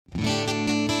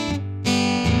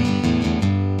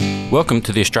Welcome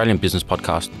to the Australian Business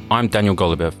Podcast. I'm Daniel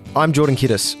Golubev. I'm Jordan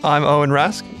Kiddis. I'm Owen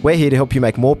Rask. We're here to help you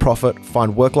make more profit,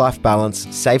 find work-life balance,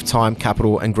 save time,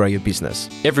 capital, and grow your business.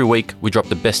 Every week, we drop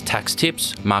the best tax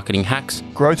tips, marketing hacks,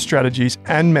 growth strategies,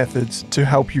 and methods to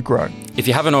help you grow. If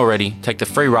you haven't already, take the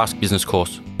free Rask Business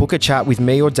course. Book a chat with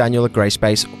me or Daniel at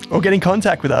Grayspace. Or get in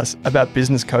contact with us about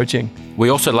business coaching. We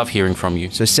also love hearing from you.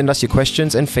 So send us your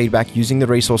questions and feedback using the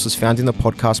resources found in the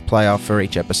podcast player for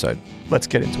each episode. Let's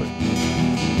get into it.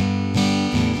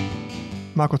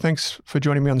 Michael, thanks for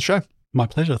joining me on the show. My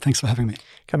pleasure. Thanks for having me.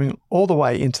 Coming all the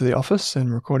way into the office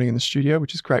and recording in the studio,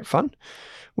 which is great fun.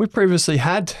 We previously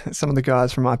had some of the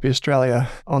guys from IP Australia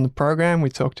on the program. We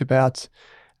talked about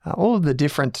all of the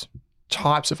different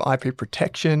types of IP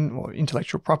protection or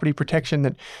intellectual property protection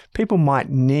that people might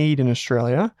need in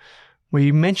Australia.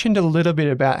 We mentioned a little bit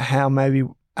about how maybe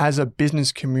as a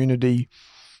business community,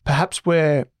 perhaps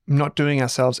we're not doing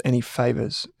ourselves any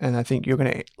favors. And I think you're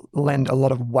going to lend a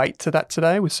lot of weight to that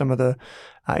today with some of the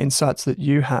insights that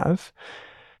you have.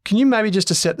 Can you maybe just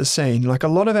to set the scene, like a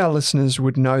lot of our listeners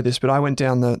would know this, but I went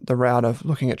down the route of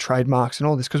looking at trademarks and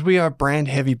all this because we are a brand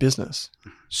heavy business.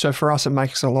 So for us, it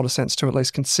makes a lot of sense to at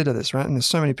least consider this, right? And there's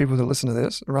so many people that listen to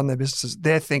this, run their businesses,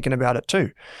 they're thinking about it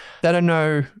too. They don't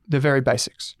know the very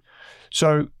basics.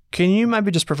 So can you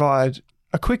maybe just provide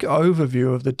a quick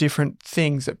overview of the different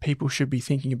things that people should be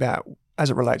thinking about as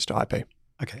it relates to IP?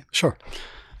 Okay, sure.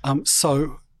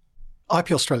 So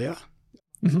IP Australia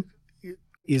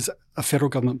is a federal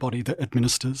government body that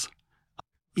administers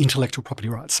intellectual property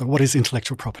rights. So what is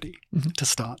intellectual property to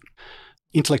start?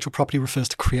 Intellectual property refers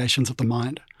to creations of the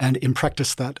mind. And in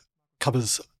practice, that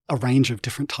covers a range of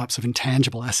different types of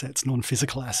intangible assets,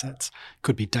 non-physical assets.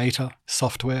 Could be data,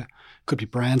 software, could be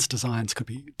brands, designs, could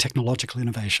be technological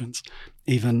innovations,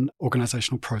 even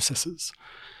organizational processes.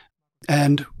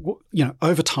 And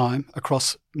over time,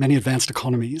 across many advanced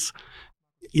economies,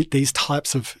 these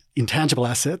types of intangible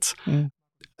assets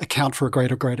account for a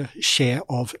greater share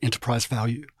of enterprise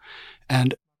value.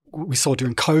 And we saw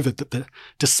during COVID that the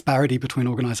disparity between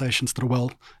organizations that are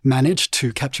well managed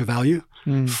to capture value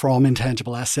from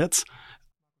intangible assets,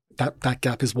 that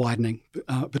gap is widening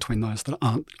between those that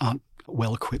aren't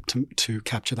well equipped to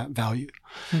capture that value.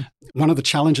 One of the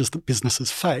challenges that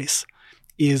businesses face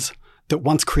is that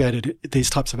once created, these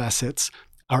types of assets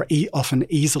are often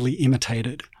easily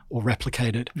imitated or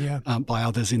replicated by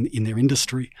others in their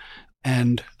industry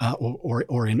and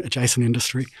or in adjacent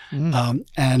industry,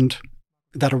 and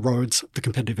that erodes the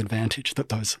competitive advantage that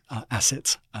those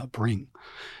assets bring.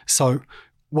 So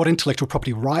what intellectual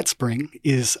property rights bring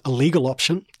is a legal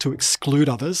option to exclude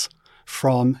others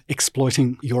from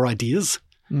exploiting your ideas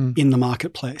in the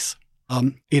marketplace.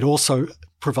 It also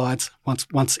provides,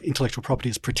 once intellectual property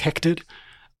is protected,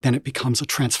 then it becomes a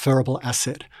transferable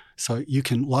asset. So you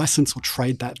can license or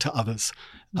trade that to others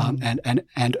and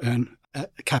earn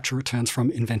capture returns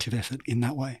from inventive effort in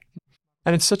that way.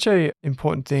 And it's such a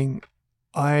important thing.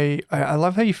 I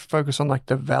love how you focus on like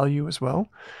the value as well.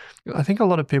 I think a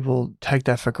lot of people take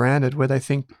that for granted where they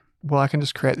think, well, I can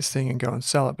just create this thing and go and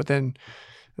sell it. But then,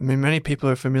 I mean, many people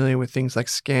are familiar with things like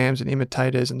scams and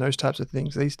imitators and those types of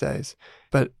things these days.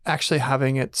 But actually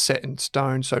having it set in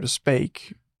stone, so to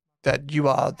speak, that you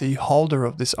are the holder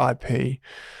of this IP,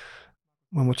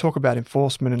 when we'll talk about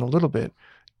enforcement in a little bit,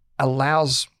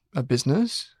 allows a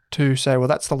business to say, well,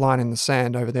 that's the line in the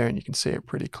sand over there and you can see it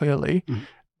pretty clearly.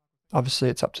 Obviously,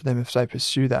 it's up to them if they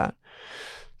pursue that.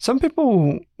 Some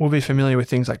people will be familiar with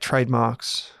things like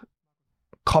trademarks,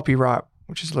 copyright,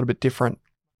 which is a little bit different,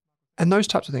 and those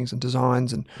types of things, and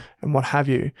designs and what have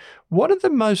you. What are the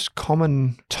most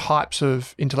common types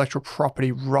of intellectual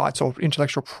property rights or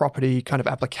intellectual property kind of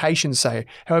applications, say,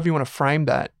 however you want to frame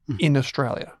that, in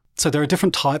Australia? So there are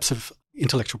different types of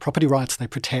intellectual property rights. They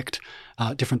protect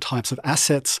different types of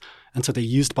assets, and so they're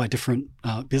used by different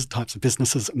types of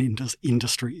businesses and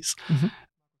industries.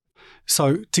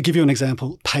 So to give you an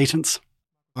example, patents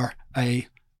are a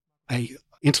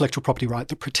intellectual property right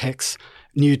that protects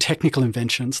new technical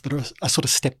inventions that are a sort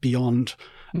of step beyond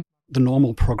the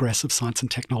normal progress of science and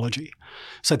technology.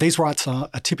 So these rights are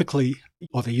typically,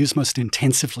 or they're used most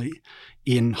intensively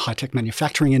in high-tech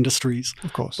manufacturing industries,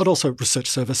 of course, but also research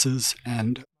services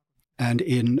and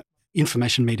in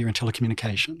information media and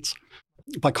telecommunications.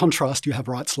 By contrast, you have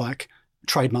rights like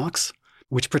trademarks,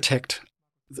 which protect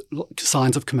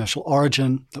signs of commercial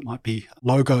origin that might be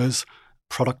logos,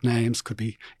 product names, could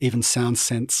be even sound,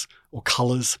 scents, or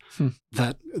colors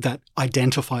that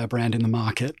identify a brand in the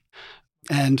market.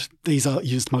 And these are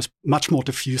used much more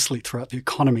diffusely throughout the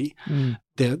economy.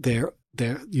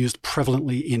 They're used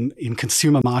prevalently in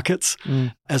consumer markets,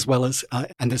 as well as,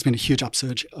 and there's been a huge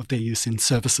upsurge of their use in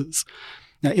services.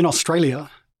 Now, in Australia,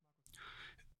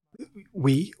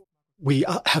 we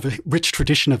have a rich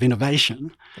tradition of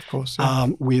innovation. Of course.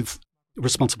 With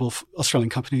Australian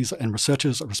companies and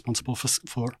researchers are responsible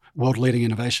for world-leading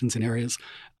innovations in areas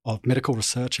of medical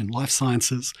research and life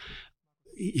sciences,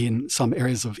 in some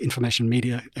areas of information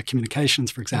media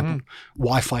communications. For example,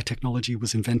 Wi-Fi technology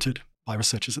was invented by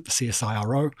researchers at the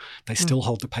CSIRO. They still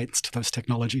hold the patents to those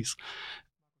technologies.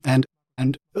 And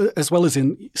as well as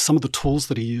in some of the tools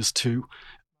that are used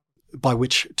by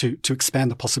which to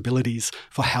expand the possibilities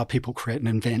for how people create and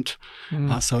invent.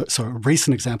 So a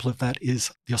recent example of that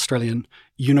is the Australian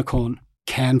unicorn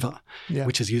Canva,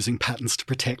 which is using patents to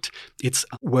protect its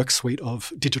work suite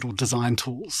of digital design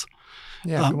tools.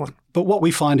 Yeah, good one. But what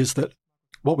we find is that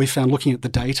what we found looking at the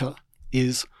data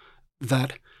is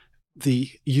that the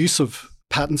use of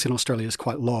patents in Australia is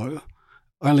quite low.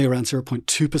 Only around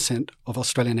 0.2% of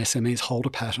Australian SMEs hold a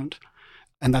patent,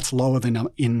 and that's lower than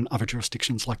in other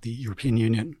jurisdictions like the European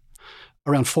Union.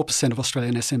 Around 4% of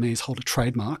Australian SMEs hold a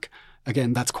trademark.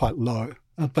 Again, that's quite low.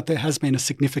 But there has been a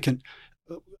significant,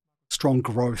 strong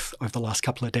growth over the last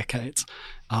couple of decades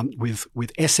with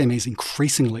SMEs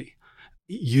increasingly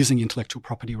using intellectual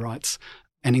property rights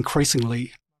and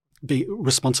increasingly be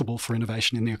responsible for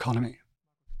innovation in the economy.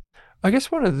 I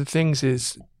guess one of the things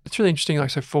is, it's really interesting,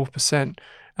 like, so 4%,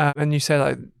 and you say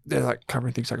like they're like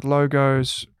covering things like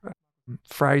logos,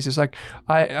 phrases. Like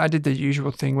I did the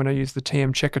usual thing when I used the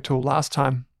TM checker tool last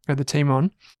time. I had the team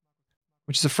on,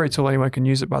 which is a free tool. Anyone can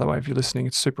use it, by the way, if you're listening.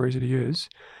 It's super easy to use.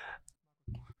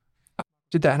 I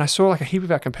did that, and I saw like a heap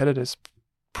of our competitors,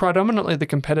 predominantly the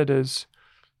competitors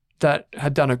that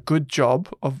had done a good job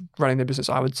of running their business.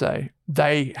 I would say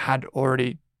they had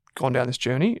already gone down this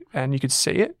journey, and you could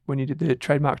see it when you did the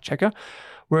trademark checker.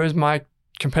 Whereas my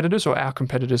competitors, or our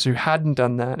competitors who hadn't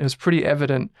done that, it was pretty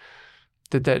evident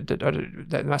that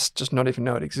they must just not even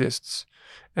know it exists.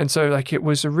 And so, like, it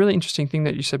was a really interesting thing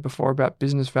that you said before about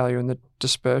business value and the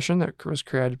dispersion that was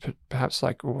created, perhaps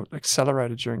like, or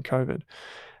accelerated during COVID.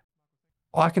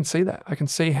 I can see that. I can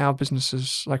see how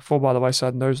businesses like fall by the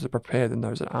wayside, and those that are prepared and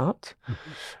those that aren't.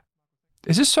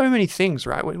 There's just so many things,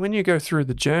 right? When you go through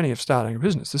the journey of starting a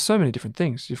business, there's so many different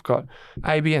things. You've got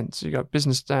ABNs, you've got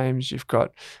business names, you've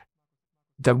got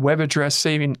the web address,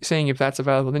 seeing if that's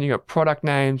available. Then you've got product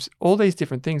names, all these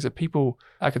different things that people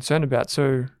are concerned about.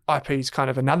 So IP is kind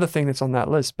of another thing that's on that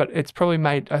list, but it's probably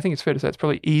made, I think it's fair to say, it's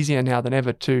probably easier now than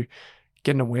ever to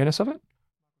get an awareness of it.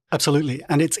 Absolutely.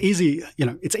 And it's easy,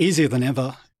 it's easier than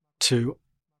ever to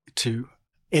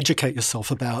educate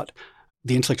yourself about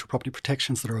the intellectual property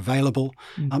protections that are available,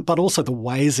 but also the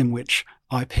ways in which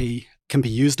IP can be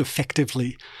used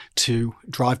effectively to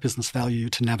drive business value,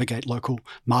 to navigate local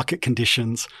market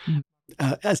conditions.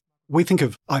 As we think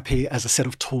of IP as a set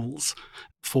of tools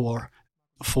for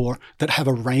that have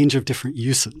a range of different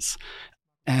uses,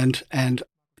 and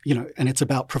it's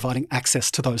about providing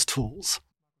access to those tools.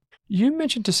 You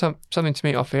mentioned something to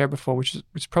me off air before, which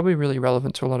is probably really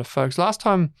relevant to a lot of folks. Last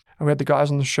time we had the guys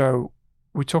on the show,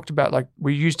 we talked about, like,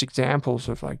 we used examples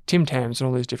of like Tim Tams and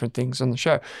all these different things on the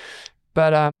show.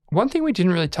 But one thing we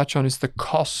didn't really touch on is the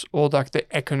costs, or like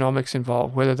the economics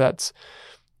involved, whether that's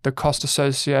the cost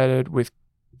associated with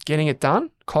getting it done,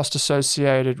 cost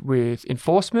associated with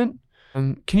enforcement.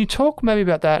 Can you talk maybe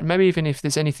about that? Maybe even if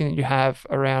there's anything that you have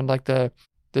around like the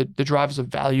drivers of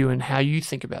value and how you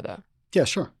think about that. Yeah,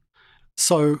 sure.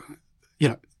 So,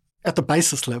 at the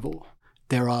basis level,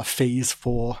 there are fees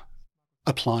for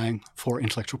applying for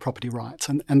intellectual property rights,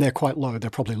 and they're quite low. They're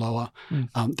probably lower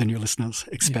than your listeners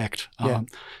expect. Yeah.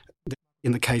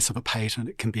 In the case of a patent,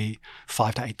 it can be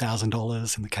 $5,000 to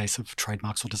 $8,000. In the case of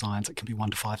trademarks or designs, it can be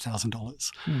 $1,000 to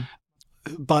 $5,000.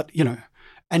 But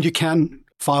and you can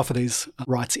file for these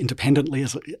rights independently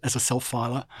as a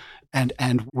self-filer, and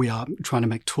we are trying to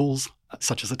make tools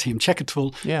such as a TM checker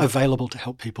tool available to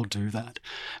help people do that.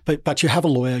 But you have a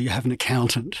lawyer, you have an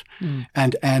accountant,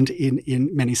 and in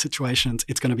many situations,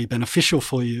 it's going to be beneficial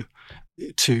for you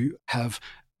to have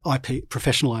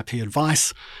professional IP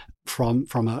advice from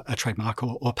a trademark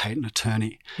or patent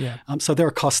attorney. Yeah. So there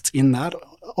are costs in that.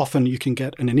 Often you can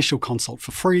get an initial consult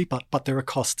for free, but there are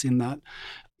costs in that.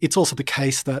 It's also the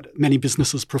case that many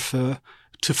businesses prefer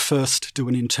to first do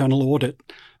an internal audit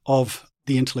of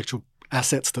the intellectual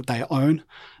assets that they own,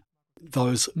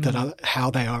 those that are how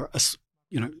they are,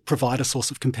 provide a source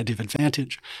of competitive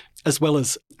advantage, as well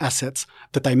as assets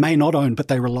that they may not own but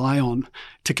they rely on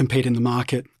to compete in the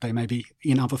market. They may be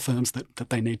in other firms that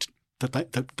they need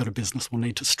that a business will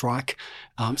need to strike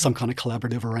some kind of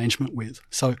collaborative arrangement with.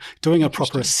 So doing a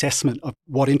proper assessment of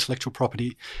what intellectual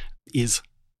property is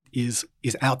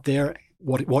out there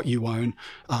what you own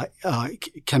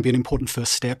can be an important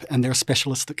first step, and there are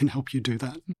specialists that can help you do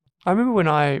that. I remember when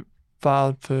I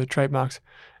filed for trademarks,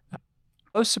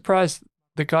 I was surprised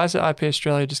the guys at IP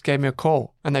Australia just gave me a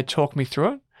call and they talked me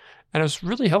through it. And it was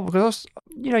really helpful because,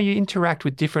 you interact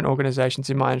with different organizations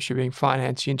in my industry, being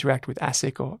finance. You interact with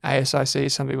ASIC or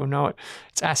ASIC, some people know it.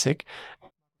 It's ASIC.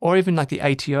 Or even like the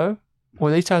ATO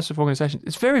or these types of organizations.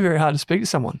 It's very, very hard to speak to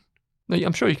someone.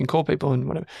 I'm sure you can call people and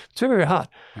whatever. It's very, very hard.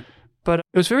 But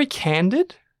it was very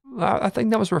candid. I think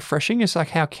that was refreshing. It's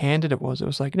like how candid it was. It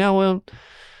was like, no, well,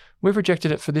 we've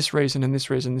rejected it for this reason and this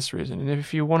reason and this reason. And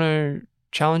if you want to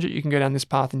challenge it, you can go down this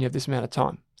path and you have this amount of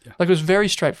time. Yeah. Like it was very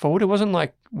straightforward. It wasn't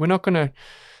like, we're not going to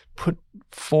put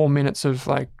 4 minutes of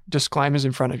like disclaimers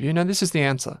in front of you. No, this is the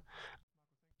answer.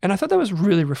 And I thought that was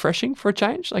really refreshing for a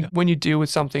change. Like when you deal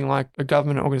with something like a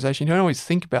government organization, you don't always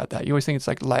think about that. You always think it's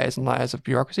like layers and layers of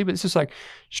bureaucracy, but it's just like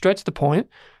straight to the point.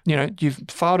 You've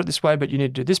filed it this way, but you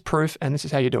need to do this proof and this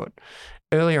is how you do it.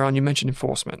 Earlier on, you mentioned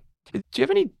enforcement. Do you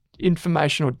have any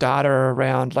information or data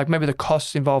around like maybe the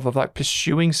costs involved of like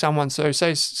pursuing someone? So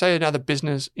say another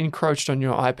business encroached on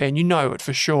your IP and you know it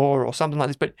for sure or something like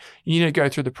this, but you need to go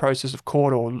through the process of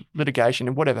court or litigation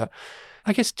and whatever.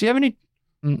 I guess, do you have any,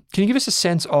 can you give us a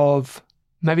sense of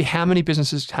maybe how many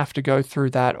businesses have to go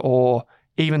through that or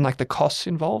even like the costs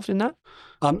involved in that?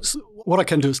 So what I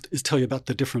can do is tell you about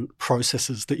the different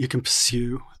processes that you can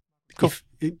pursue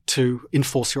to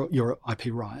enforce your IP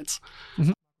rights.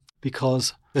 Mm-hmm.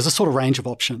 Because there's a sort of range of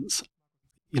options.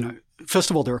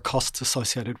 First of all, there are costs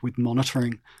associated with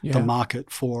monitoring the market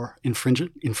for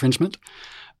infringement.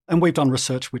 And we've done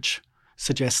research which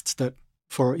suggests that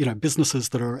for businesses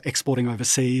that are exporting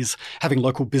overseas, having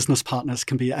local business partners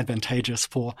can be advantageous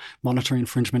for monitoring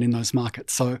infringement in those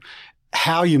markets. So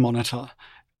how you monitor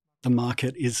the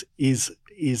market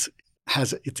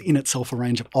has in itself a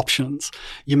range of options.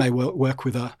 You may work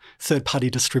with a third-party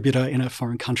distributor in a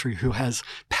foreign country who has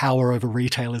power over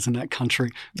retailers in that country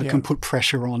that can put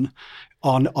pressure on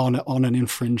an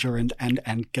infringer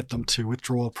and get them to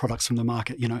withdraw products from the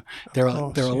market. There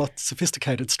are a lot of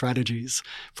sophisticated strategies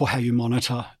for how you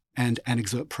monitor and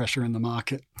exert pressure in the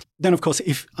market. Then, of course,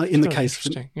 if in the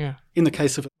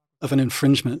case of an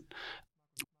infringement,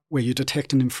 where you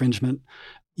detect an infringement,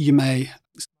 you may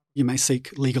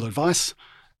seek legal advice.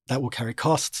 That will carry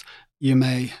costs. You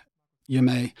may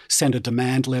send a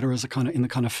demand letter as in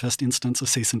the first instance, a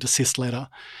cease and desist letter,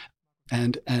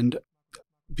 and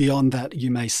beyond that,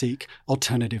 you may seek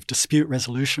alternative dispute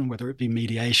resolution, whether it be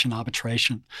mediation,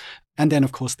 arbitration, and then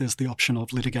of course there's the option of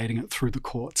litigating it through the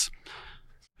courts.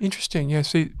 Interesting. Yeah.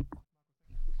 See,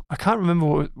 I can't remember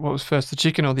what was first, the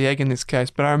chicken or the egg in this case,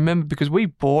 but I remember because we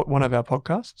bought one of our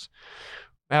podcasts,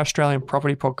 our Australian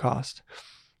property podcast,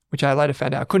 which I later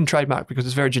found out I couldn't trademark because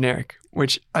it's very generic,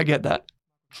 which I get that.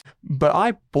 But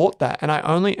I bought that and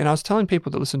I was telling people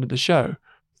that listen to the show,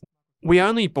 we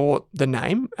only bought the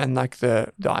name and like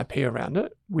the IP around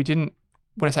it. We didn't,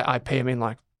 when I say IP, I mean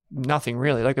like nothing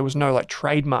really. Like there was no like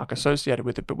trademark associated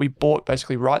with it, but we bought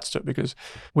basically rights to it because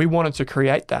we wanted to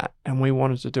create that and we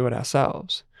wanted to do it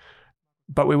ourselves.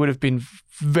 But we would have been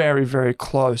very, very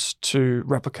close to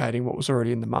replicating what was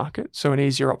already in the market. So an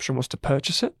easier option was to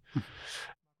purchase it.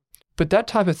 But that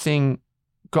type of thing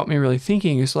got me really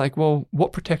thinking is like, well,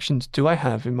 what protections do I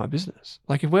have in my business?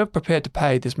 Like if we're prepared to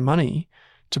pay this money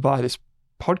to buy this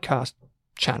podcast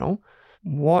channel,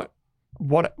 what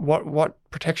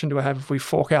protection do I have if we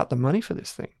fork out the money for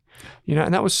this thing?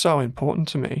 And that was so important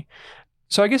to me.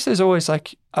 So I guess there's always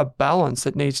like a balance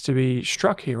that needs to be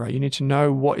struck here, right? You need to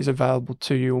know what is available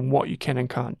to you and what you can and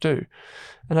can't do.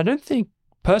 And I don't think,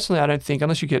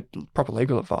 unless you get proper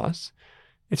legal advice,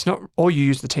 it's not, or you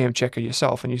use the TM checker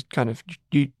yourself and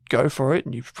you go for it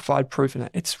and you provide proof in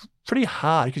that. It's pretty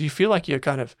hard because you feel like you're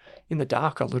kind of in the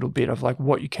dark a little bit of like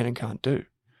what you can and can't do.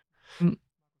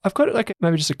 I've got like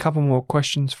maybe just a couple more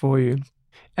questions for you.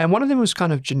 And one of them was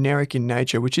kind of generic in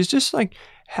nature, which is just like,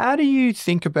 how do you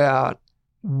think about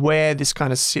where this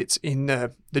kind of sits in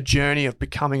the journey of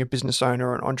becoming a business owner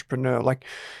or an entrepreneur? Like,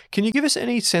 can you give us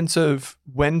any sense of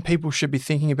when people should be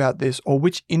thinking about this or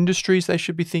which industries they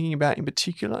should be thinking about in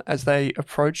particular as they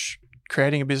approach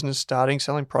creating a business, starting,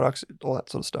 selling products, all that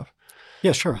sort of stuff?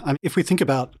 Yeah, sure. If we think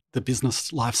about the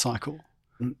business life cycle,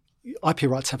 IP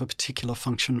rights have a particular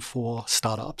function for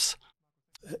startups.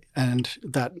 And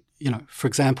that, for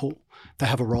example, they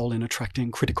have a role in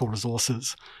attracting critical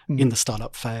resources in the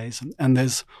startup phase. And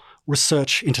there's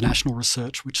research, international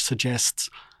research, which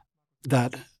suggests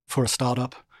that for a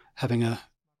startup, having a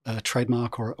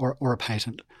trademark or a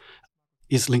patent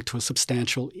is linked to a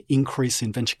substantial increase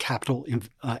in venture capital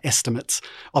estimates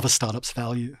of a startup's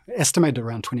value, estimated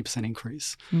around 20%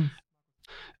 increase.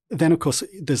 Then, of course,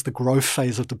 there's the growth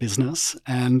phase of the business,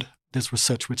 and there's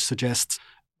research which suggests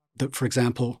that, for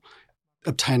example,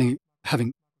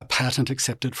 having a patent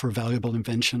accepted for a valuable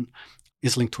invention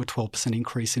is linked to a 12%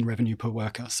 increase in revenue per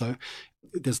worker. So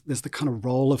there's the kind of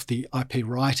role of the IP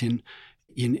right in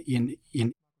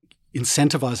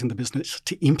incentivizing the business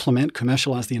to implement,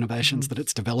 commercialize the innovations that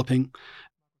it's developing,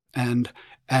 and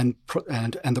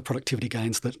the productivity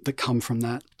gains that come from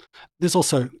that. There's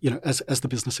also, as the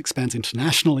business expands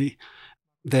internationally,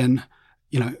 then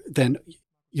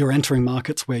you're entering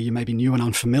markets where you may be new and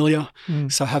unfamiliar.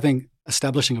 So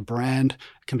establishing a brand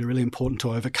can be really important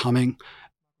to overcoming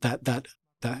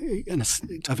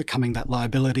overcoming that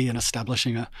liability and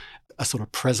establishing a sort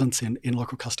of presence in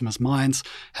local customers' minds.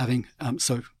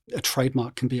 So a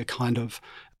trademark can be a kind of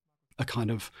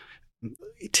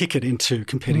ticket into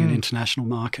competing in international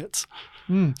markets.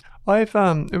 I've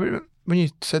when you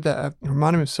said that, it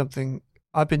reminded me of something.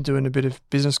 I've been doing a bit of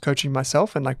business coaching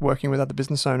myself and working with other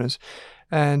business owners,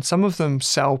 and some of them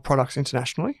sell products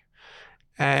internationally,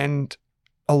 and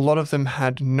a lot of them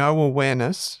had no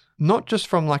awareness, not just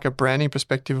from a branding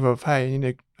perspective of, hey, I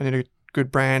need a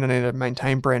good brand, I need to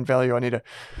maintain brand value,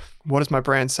 what does my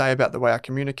brand say about the way I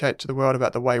communicate to the world,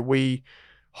 about the way we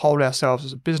hold ourselves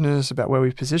as a business, about where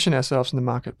we position ourselves in the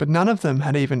market. But none of them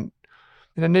had even,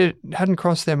 hadn't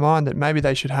crossed their mind that maybe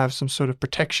they should have some sort of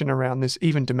protection around this,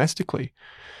 even domestically,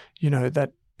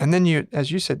 and then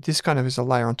as you said, this kind of is a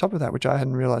layer on top of that, which I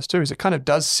hadn't realized too, is it kind of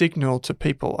does signal to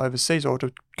people overseas or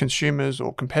to consumers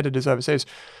or competitors overseas,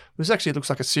 this actually looks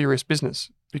like a serious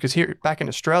business, because here back in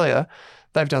Australia,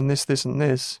 they've done this, this, and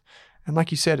this. And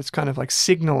like you said, it's kind of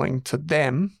signaling to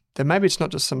them that maybe it's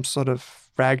not just some sort of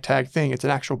ragtag thing, it's an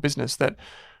actual business that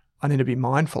I need to be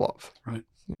mindful of. Right.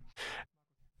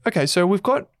 Okay, so we've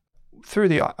got, through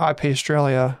the IP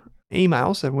Australia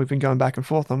emails that we've been going back and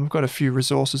forth on, we've got a few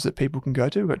resources that people can go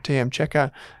to. We've got TM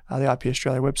Checker, the IP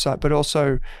Australia website, but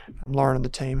also Lauren and the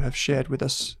team have shared with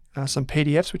us some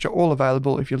PDFs, which are all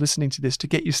available if you're listening to this, to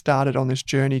get you started on this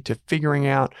journey to figuring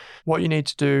out what you need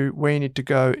to do, where you need to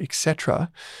go,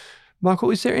 etc.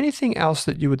 Michael, is there anything else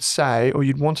that you would say or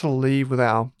you'd want to leave with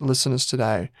our listeners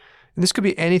today? And this could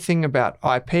be anything about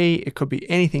IP. It could be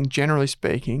anything generally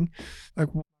speaking.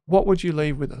 What would you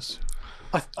leave with us?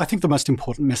 I think the most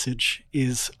important message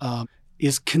is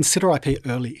consider IP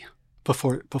early,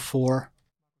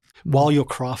 while you're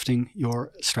crafting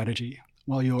your strategy,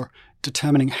 while you're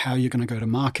determining how you're going to go to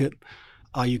market.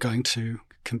 Are you going to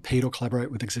compete or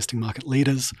collaborate with existing market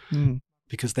leaders?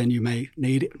 Because then you may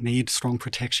need strong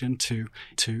protection to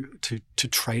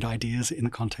trade ideas in the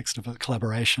context of a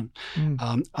collaboration.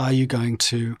 Are you going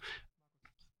to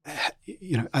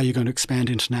expand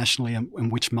internationally,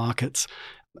 and which markets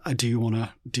do you want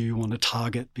to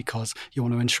target, because you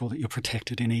want to ensure that you're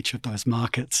protected in each of those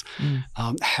markets?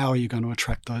 How are you going to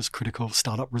attract those critical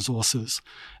startup resources?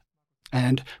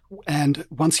 And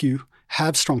once you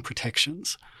have strong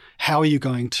protections, how are you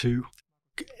going to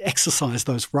exercise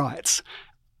those rights?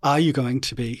 Are you going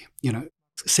to be,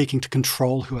 seeking to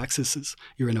control who accesses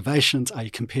your innovations? Are you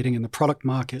competing in the product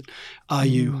market? Are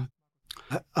you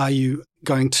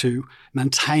going to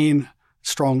maintain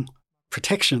strong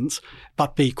protections,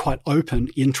 but be quite open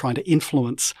in trying to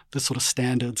influence the sort of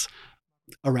standards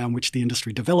around which the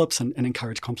industry develops and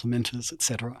encourage complementers,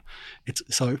 etc.?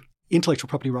 So intellectual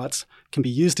property rights can be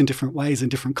used in different ways in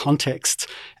different contexts,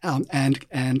 and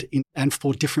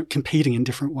for competing in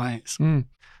different ways.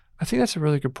 I think that's a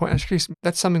really good point. Actually,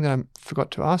 that's something that I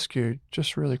forgot to ask you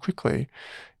just really quickly,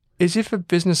 is if a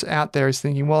business out there is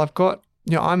thinking, well,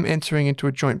 I'm entering into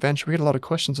a joint venture. We get a lot of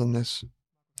questions on this.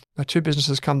 Two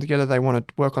businesses come together, they want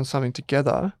to work on something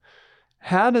together.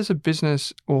 How does a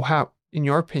business, or how, in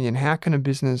your opinion, how can a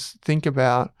business think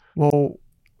about, well,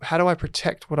 how do I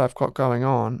protect what I've got going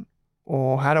on?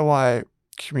 Or how do I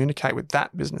communicate with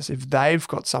that business if they've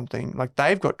got something, like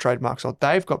they've got trademarks or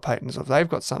they've got patents or they've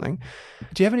got something?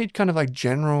 Do you have any kind of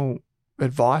general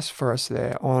advice for us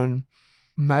there on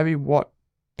maybe what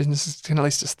businesses can at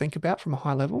least just think about from a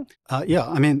high level?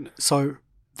 So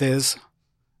there's,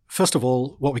 first of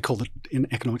all, what we call in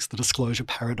economics the disclosure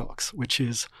paradox, which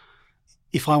is,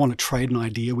 if I want to trade an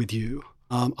idea with you,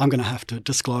 I'm going to have to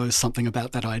disclose something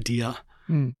about that idea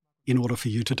in order for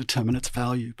you to determine its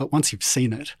value. But once you've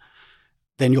seen it,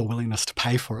 then your willingness to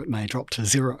pay for it may drop to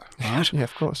zero, right? Yeah,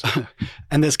 of course.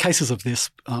 And there's cases of this,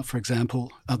 for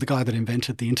example, the guy that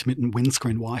invented the intermittent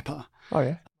windscreen wiper. Oh,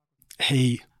 yeah.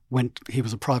 He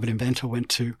was a private inventor, went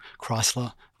to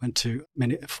Chrysler, went to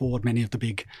Ford, many of the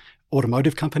big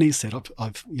automotive companies, said,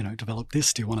 I've developed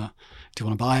this. Do you want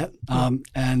to buy it?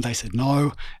 And they said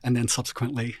no. And then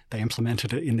subsequently they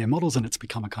implemented it in their models, and it's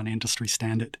become a kind of industry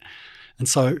standard. And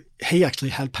so he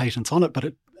actually had patents on it,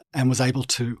 and was able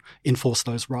to enforce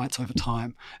those rights over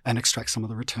time and extract some of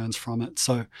the returns from it.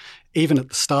 So even at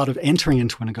the start of entering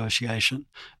into a negotiation,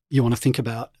 you want to think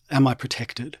about, am I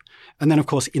protected? And then, of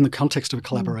course, in the context of a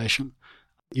collaboration,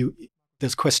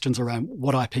 there's questions around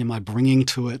what IP am I bringing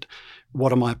to it?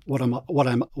 What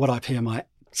IP am I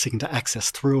seeking to access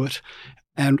through it?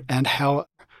 And how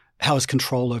is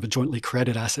control over jointly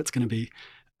created assets going to be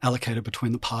allocated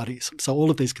between the parties? So all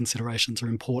of these considerations are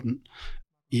important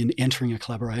in entering a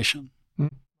collaboration.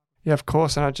 Yeah, of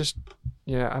course. And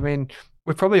I mean,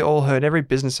 we've probably all heard, every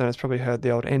business owner's probably heard the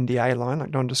old NDA line,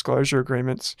 like non-disclosure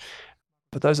agreements.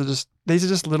 But these are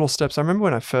just little steps. I remember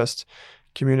when I first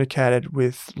communicated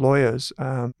with lawyers,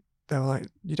 they were like,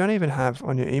 you don't even have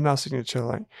on your email signature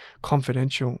like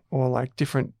confidential or like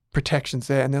different protections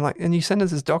there. And they're like, and you send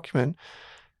us this document,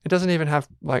 it doesn't even have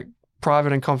like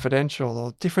private and confidential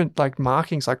or different like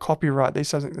markings like copyright, these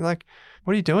things. Like,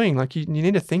 what are you doing? Like you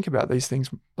need to think about these things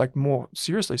like more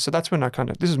seriously. So that's when I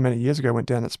this was many years ago, went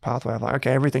down this pathway of like,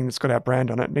 okay, everything that's got our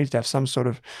brand on it needs to have some sort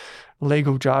of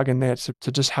legal jargon there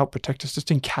to just help protect us,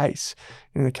 just in case.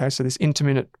 In the case of this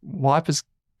intermittent wipers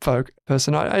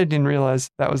person, I didn't realize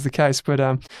that was the case, but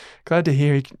glad to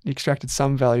hear he extracted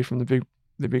some value from the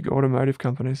big automotive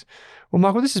companies. Well,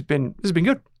 Michael, this has been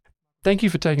good. Thank you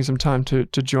for taking some time to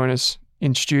join us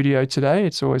in studio today.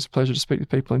 It's always a pleasure to speak to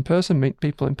people in person, meet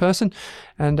people in person.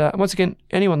 And once again,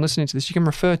 anyone listening to this, you can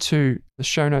refer to the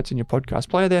show notes in your podcast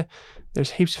player there.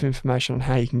 There's heaps of information on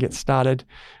how you can get started.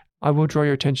 I will draw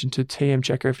your attention to TM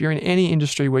Checker. If you're in any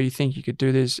industry where you think you could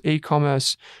do this,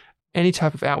 e-commerce, any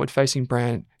type of outward-facing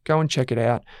brand, go and check it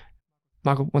out.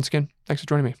 Michael, once again, thanks for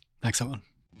joining me. Thanks, Owen.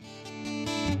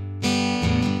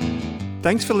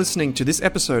 Thanks for listening to this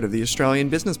episode of the Australian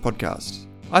Business Podcast.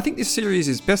 I think this series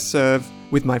is best served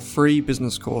with my free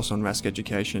business course on Rask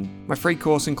Education. My free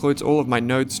course includes all of my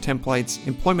notes, templates,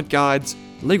 employment guides,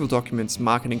 legal documents,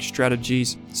 marketing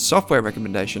strategies, software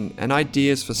recommendation, and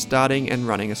ideas for starting and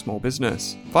running a small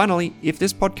business. Finally, if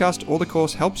this podcast or the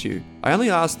course helps you, I only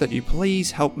ask that you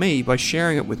please help me by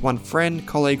sharing it with one friend,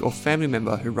 colleague, or family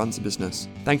member who runs a business.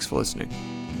 Thanks for listening.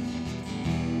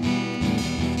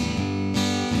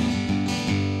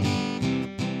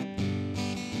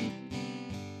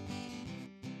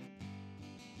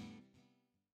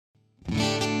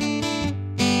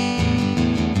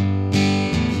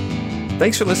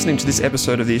 Thanks for listening to this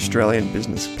episode of the Australian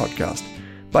Business Podcast.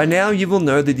 By now, you will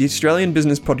know that the Australian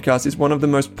Business Podcast is one of the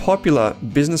most popular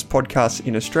business podcasts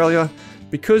in Australia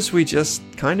because we just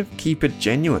kind of keep it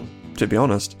genuine, to be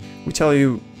honest. We tell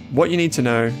you what you need to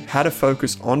know, how to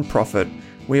focus on profit.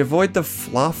 We avoid the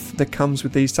fluff that comes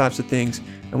with these types of things,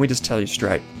 and we just tell you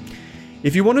straight.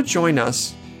 If you want to join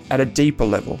us at a deeper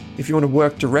level, if you want to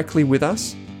work directly with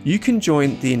us, you can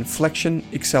join the Inflection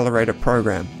Accelerator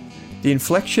program. The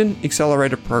Inflection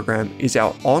Accelerator program is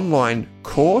our online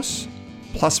course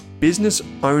plus business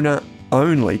owner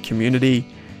only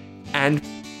community and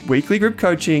weekly group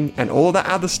coaching and all the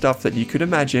other stuff that you could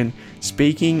imagine,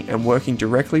 speaking and working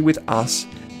directly with us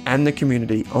and the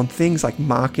community on things like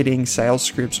marketing, sales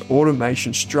scripts,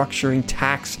 automation, structuring,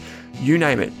 tax, you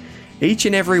name it. Each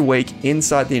and every week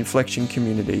inside the Inflection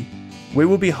community, we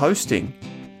will be hosting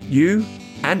you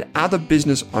and other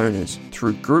business owners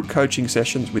through group coaching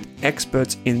sessions with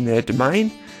experts in their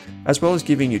domain, as well as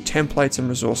giving you templates and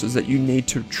resources that you need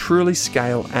to truly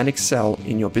scale and excel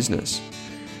in your business.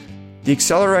 The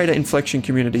Accelerator Inflection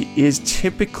community is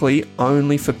typically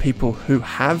only for people who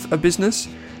have a business.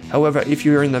 However, if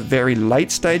you're in the very late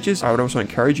stages, I would also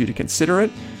encourage you to consider it.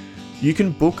 You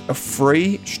can book a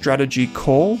free strategy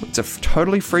call. It's a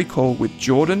totally free call with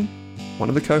Jordan, one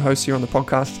of the co-hosts here on the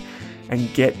podcast,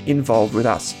 and get involved with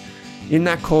us. In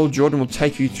that call, Jordan will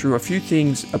take you through a few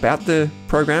things about the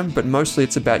program, but mostly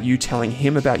it's about you telling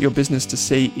him about your business to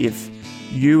see if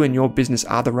you and your business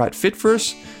are the right fit for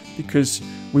us, because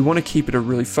we want to keep it a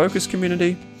really focused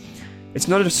community. It's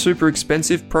not a super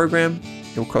expensive program.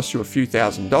 It'll cost you a few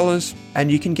 $1,000s,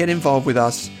 and you can get involved with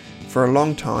us for a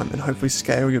long time and hopefully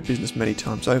scale your business many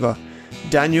times over.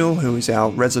 Daniel, who is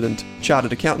our resident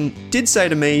chartered accountant, did say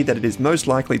to me that it is most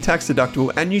likely tax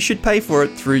deductible and you should pay for it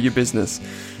through your business.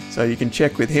 So you can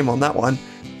check with him on that one.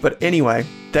 But anyway,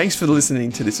 thanks for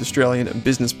listening to this Australian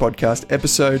Business Podcast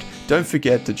episode. Don't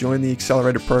forget to join the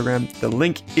Accelerator program. The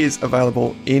link is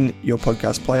available in your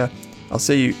podcast player. I'll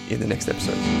see you in the next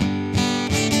episode.